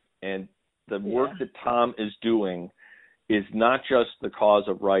life, and the work that Tom is doing is not just the cause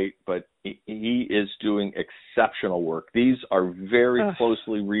of right, but he is doing exceptional work. These are very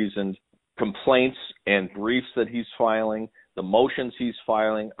closely reasoned complaints and briefs that he's filing. The motions he's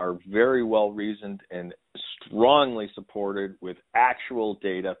filing are very well reasoned and strongly supported with actual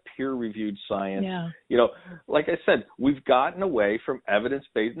data, peer-reviewed science. Yeah. You know, like I said, we've gotten away from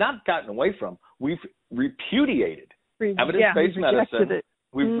evidence-based, not gotten away from, we've repudiated evidence-based medicine.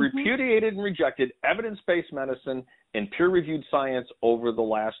 We've repudiated and rejected evidence-based medicine and peer-reviewed science over the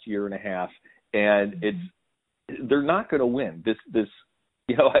last year and a half, and they're not going to win. This,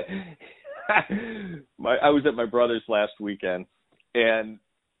 you know, I was at my brother's last weekend, and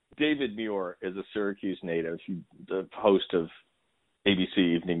David Muir is a Syracuse native, the host of ABC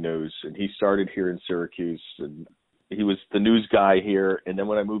Evening News, and he started here in Syracuse, and he was the news guy here, and then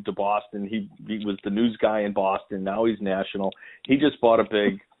when I moved to Boston, he was the news guy in Boston. Now he's national. He just bought a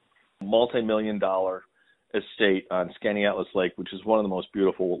big multi-million-dollar estate on Skaneateles Lake, which is one of the most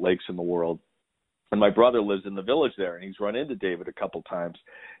beautiful lakes in the world. And my brother lives in the village there, and he's run into David a couple times.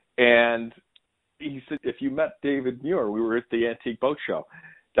 And he said, if you met David Muir, we were at the Antique Boat Show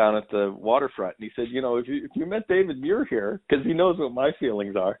down at the waterfront, and he said, you know, if you met David Muir here, because he knows what my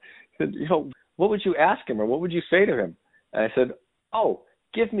feelings are, he said, you know, what would you ask him or what would you say to him? And I said, oh,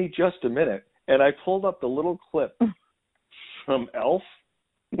 give me just a minute. And I pulled up the little clip from Elf,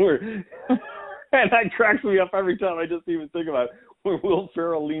 and that cracks me up every time I just even think about it, where Will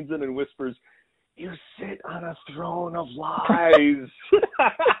Ferrell leans in and whispers, you sit on a throne of lies.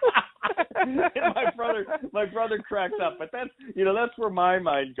 And my brother cracks up. But that's where my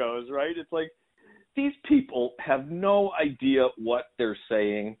mind goes, right? It's like these people have no idea what they're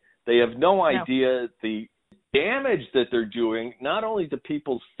saying. They have no idea the damage that they're doing, not only to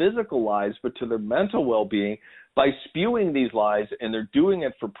people's physical lives, but to their mental well-being by spewing these lies, and they're doing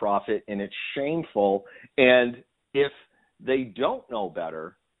it for profit, and it's shameful. And if they don't know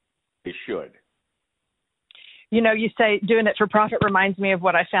better, they should. You know, you say doing it for profit reminds me of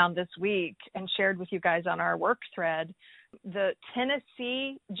what I found this week and shared with you guys on our work thread. the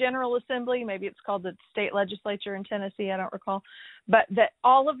Tennessee General Assembly, maybe it's called the state legislature in Tennessee, I don't recall, but that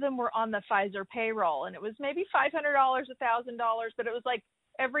all of them were on the Pfizer payroll, and it was maybe $500, $1,000, but it was like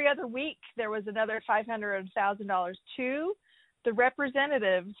every other week there was another $500 or $1,000 to the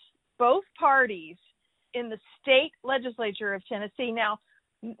representatives, both parties, in the state legislature of Tennessee. Now,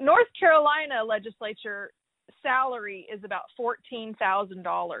 North Carolina legislature salary is about $14,000.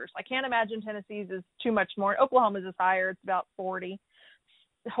 I can't imagine Tennessee's is too much more. Oklahoma's is higher. It's about 40.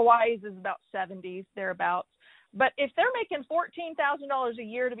 Hawaii's is about 70, thereabouts. But if they're making $14,000 a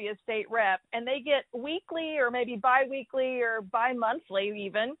year to be a state rep, and they get weekly or maybe biweekly or bi-monthly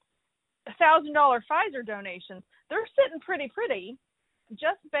even $1,000 Pfizer donations, they're sitting pretty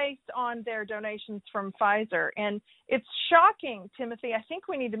just based on their donations from Pfizer. And it's shocking, Timothy. I think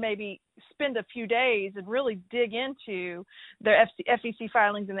we need to maybe spend a few days and really dig into the FEC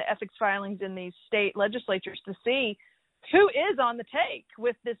filings and the ethics filings in these state legislatures to see who is on the take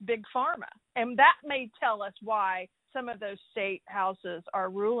with this big pharma. And that may tell us why some of those state houses are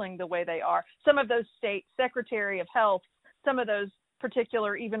ruling the way they are. Some of those state secretary of health, some of those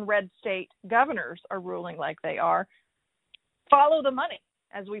particular even red state governors are ruling like they are. Follow the money,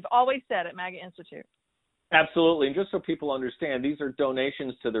 as we've always said at MAGA Institute. Absolutely. And just so people understand, these are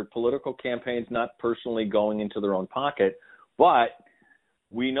donations to their political campaigns, not personally going into their own pocket. But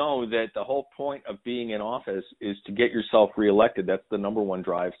we know that the whole point of being in office is to get yourself reelected. That's the number one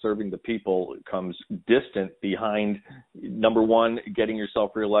drive. Serving the people comes distant behind, number one, getting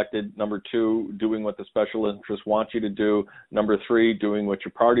yourself reelected. Number two, doing what the special interests want you to do. Number three, doing what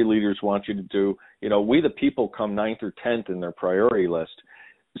your party leaders want you to do. You know, we the people come 9th or 10th in their priority list.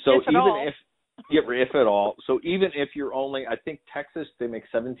 So if at all. So even if you're only, I think Texas, they make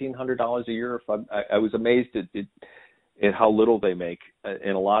 $1,700 a year. I was amazed at how little they make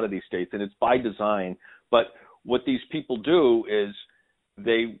in a lot of these states, and it's by design. But what these people do is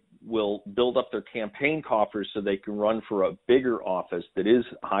they will build up their campaign coffers so they can run for a bigger office that is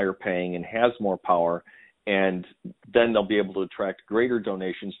higher paying and has more power, and then they'll be able to attract greater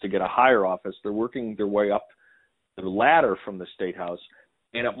donations to get a higher office. They're working their way up the ladder from the state house,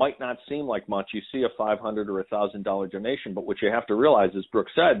 and it might not seem like much. You see a $500 or $1,000 donation, but what you have to realize, as Brooke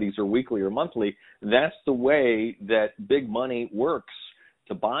said, these are weekly or monthly. That's the way that big money works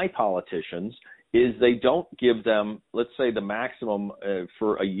to buy politicians, is they don't give them, let's say the maximum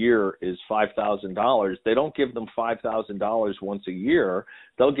for a year is $5,000. They don't give them $5,000 once a year.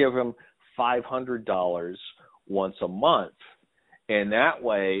 They'll give them $500 once a month. And that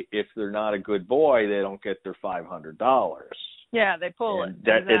way, if they're not a good boy, they don't get their $500. Yeah, they pull and it.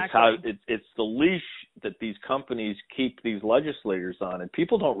 That exactly. It's the leash that these companies keep these legislators on, and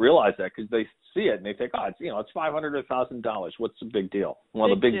people don't realize that because they see it and they think, it's $500 or $1,000. What's the big deal? Well,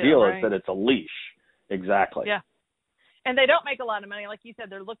 the big deal right? is that it's a leash. Exactly. Yeah, and they don't make a lot of money, like you said.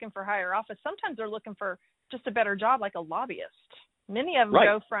 They're looking for higher office. Sometimes they're looking for just a better job, like a lobbyist. Many of them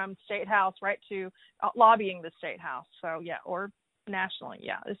go from state house right to lobbying the state house. So yeah, or nationally.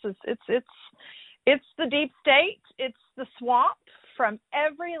 Yeah, it's the deep state. It's the swamp from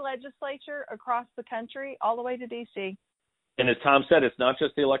every legislature across the country all the way to D.C. And as Tom said, it's not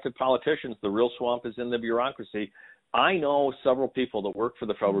just the elected politicians. The real swamp is in the bureaucracy. I know several people that work for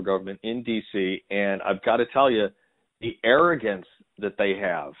the federal government in D.C., and I've got to tell you, the arrogance that they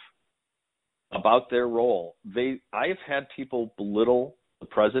have about their role. I have had people belittle the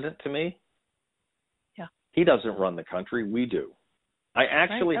president to me. Yeah. He doesn't run the country. We do. I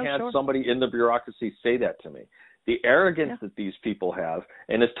actually had somebody in the bureaucracy say that to me. The arrogance that these people have,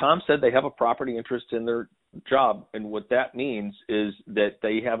 and as Tom said, they have a property interest in their job, and what that means is that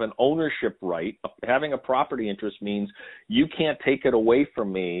they have an ownership right. Having a property interest means you can't take it away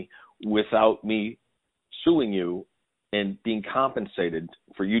from me without me suing you and being compensated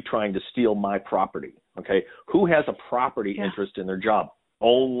for you trying to steal my property. Okay? Who has a property interest in their job?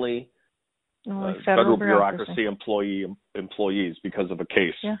 Only federal bureaucracy employees because of a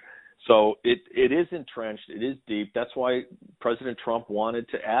case. Yeah. So it is entrenched. It is deep. That's why President Trump wanted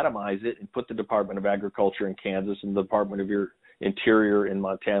to atomize it and put the Department of Agriculture in Kansas and the Department of Interior in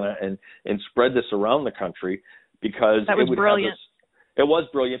Montana and spread this around the country, because that was brilliant. It was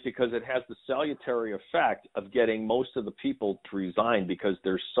brilliant because it has the salutary effect of getting most of the people to resign because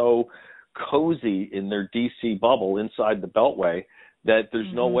they're so cozy in their D.C. bubble inside the Beltway that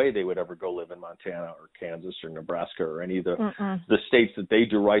there's no way they would ever go live in Montana or Kansas or Nebraska or any of the states that they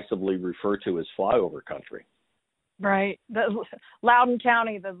derisively refer to as flyover country. Right. Loudoun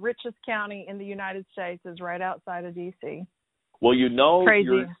County, the richest county in the United States, is right outside of D.C. Well,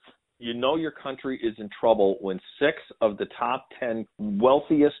 Crazy. Your country is in trouble when 6 of the top 10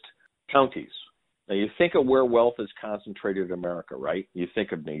 wealthiest counties Now, you think of where wealth is concentrated in America, right? You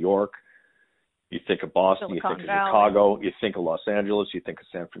think of New York, you think of Boston, you think of Chicago, you think of Los Angeles, you think of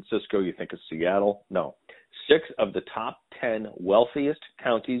San Francisco, you think of Seattle. No. 6 of the top 10 wealthiest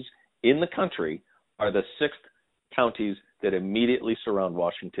counties in the country are the 6 counties that immediately surround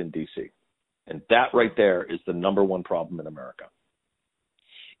Washington, D.C. And that right there is the number one problem in America.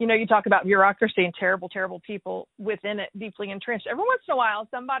 You know, you talk about bureaucracy and terrible, terrible people within it, deeply entrenched. Every once in a while,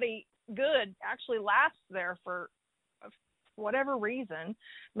 somebody good actually lasts there for whatever reason.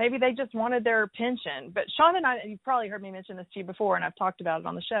 Maybe they just wanted their pension. But Sean and I, you've probably heard me mention this to you before, and I've talked about it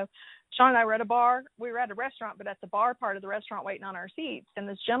on the show. Sean and I were at a bar. We were at a restaurant, but at the bar part of the restaurant waiting on our seats. And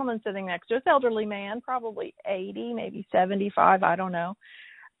this gentleman sitting next to us, elderly man, probably 80, maybe 75, I don't know,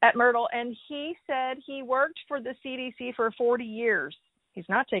 at Myrtle. And he said he worked for the CDC for 40 years. He's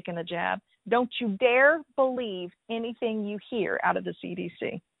not taking the jab. Don't you dare believe anything you hear out of the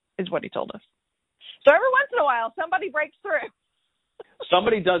CDC, is what he told us. So every once in a while, somebody breaks through.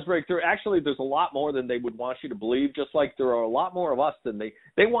 Somebody does break through. Actually, there's a lot more than they would want you to believe, just like there are a lot more of us than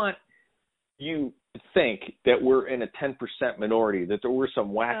they want you to think that we're in a 10% minority, that we're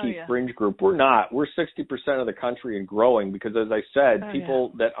some wacky fringe group. We're not. We're 60% of the country and growing because, as I said,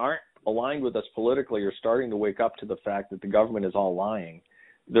 people that aren't aligned with us politically are starting to wake up to the fact that the government is all lying.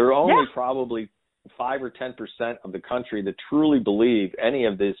 There are only probably 5 or 10% of the country that truly believe any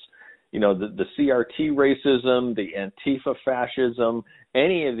of this, you know, the CRT racism, the Antifa fascism,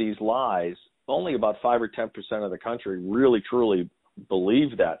 any of these lies. Only about 5 or 10% of the country really, truly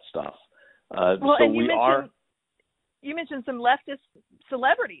believe that stuff. You mentioned some leftist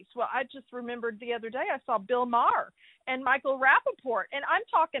celebrities. Well, I just remembered the other day I saw Bill Maher and Michael Rappaport, and I'm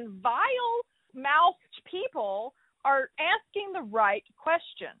talking vile-mouthed people are asking the right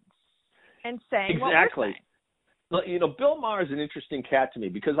questions and saying what we're saying. Well, you know, Bill Maher is an interesting cat to me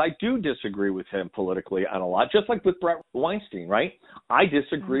because I do disagree with him politically on a lot, just like with Brett Weinstein, right? I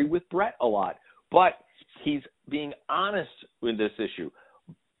disagree with Brett a lot, but he's being honest with this issue.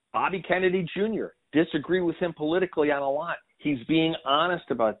 Bobby Kennedy Jr., disagree with him politically on a lot. He's being honest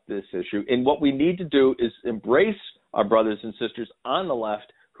about this issue. And what we need to do is embrace our brothers and sisters on the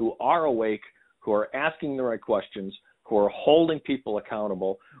left who are awake, who are asking the right questions, who are holding people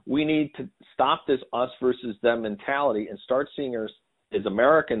accountable. We need to stop this us versus them mentality and start seeing us as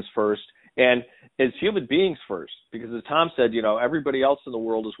Americans first and as human beings first. Because as Tom said, you know, everybody else in the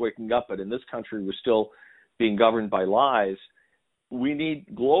world is waking up, but in this country we're still being governed by lies. We need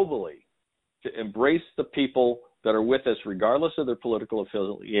globally to embrace the people that are with us regardless of their political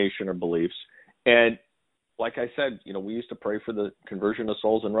affiliation or beliefs. And like I said, you know, we used to pray for the conversion of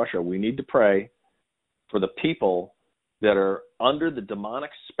souls in Russia. We need to pray for the people that are under the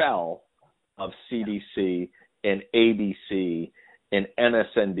demonic spell of CDC and ABC and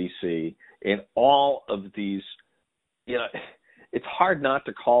MSNBC and all of these, you know, it's hard not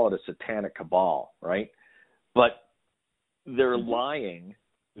to call it a satanic cabal, right? But they're lying.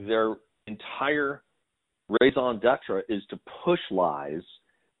 Their entire raison d'etre is to push lies.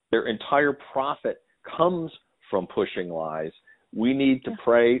 Their entire profit comes from pushing lies. We need to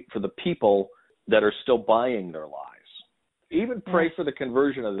pray for the people that are still buying their lies. Even pray for the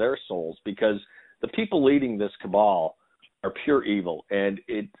conversion of their souls, because the people leading this cabal are pure evil, and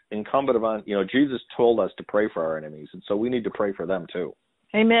it's incumbent upon, you know, Jesus told us to pray for our enemies, and so we need to pray for them too.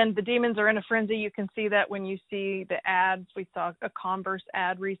 Amen. The demons are in a frenzy. You can see that when you see the ads. We saw a Converse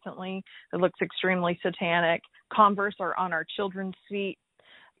ad recently that looks extremely satanic. Converse are on our children's feet.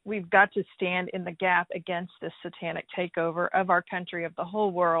 We've got to stand in the gap against this satanic takeover of our country, of the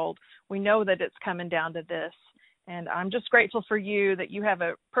whole world. We know that it's coming down to this. And I'm just grateful for you that you have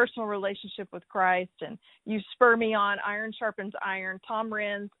a personal relationship with Christ and you spur me on. Iron sharpens iron. Tom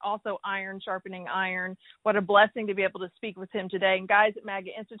Renz, also iron sharpening iron. What a blessing to be able to speak with him today. And guys at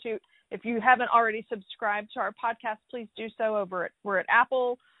MAGA Institute, if you haven't already subscribed to our podcast, please do so. We're at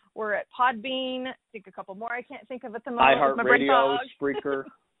Apple. We're at Podbean. I think a couple more I can't think of at the moment. iHeartRadio, Spreaker.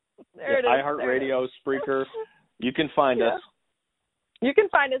 iHeartRadio, Spreaker. You can find us. You can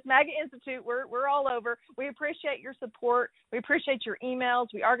find us, MAGA Institute. We're all over. We appreciate your support. We appreciate your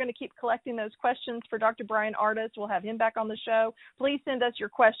emails. We are going to keep collecting those questions for Dr. Brian Ardis. We'll have him back on the show. Please send us your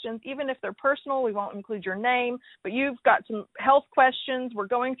questions. Even if they're personal, we won't include your name. But you've got some health questions. We're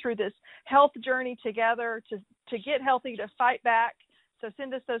going through this health journey together to get healthy, to fight back. So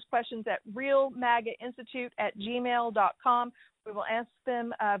send us those questions at realmagainstitute@gmail.com. We will ask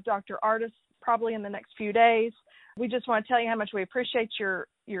them of Dr. Ardis probably in the next few days. We just want to tell you how much we appreciate your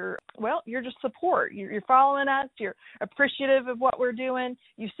just support. You're following us. You're appreciative of what we're doing.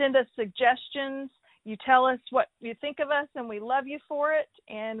 You send us suggestions. You tell us what you think of us, and we love you for it.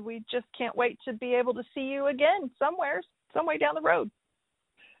 And we just can't wait to be able to see you again some way down the road.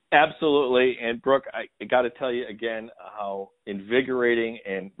 Absolutely. And Brooke, I got to tell you again how invigorating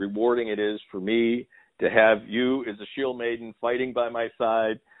and rewarding it is for me to have you as a Shield Maiden fighting by my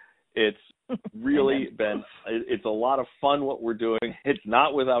side. It's really it's a lot of fun what we're doing. It's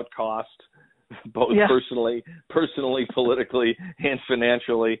not without cost, both personally, politically, and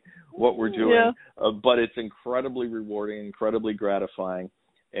financially, what we're doing. But it's incredibly rewarding, incredibly gratifying,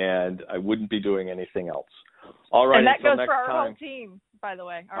 and I wouldn't be doing anything else. All right. And that goes for our time. whole team, by the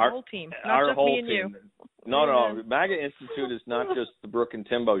way. Our whole team. Not our just whole me and team. you. No. MAGA Institute is not just the Brooke and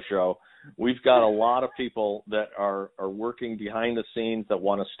Timbo show. We've got a lot of people that are working behind the scenes, that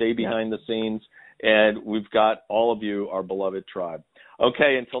want to stay behind the scenes, and we've got all of you, our beloved tribe.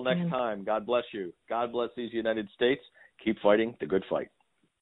 Okay, until next time, God bless you. God bless these United States. Keep fighting the good fight.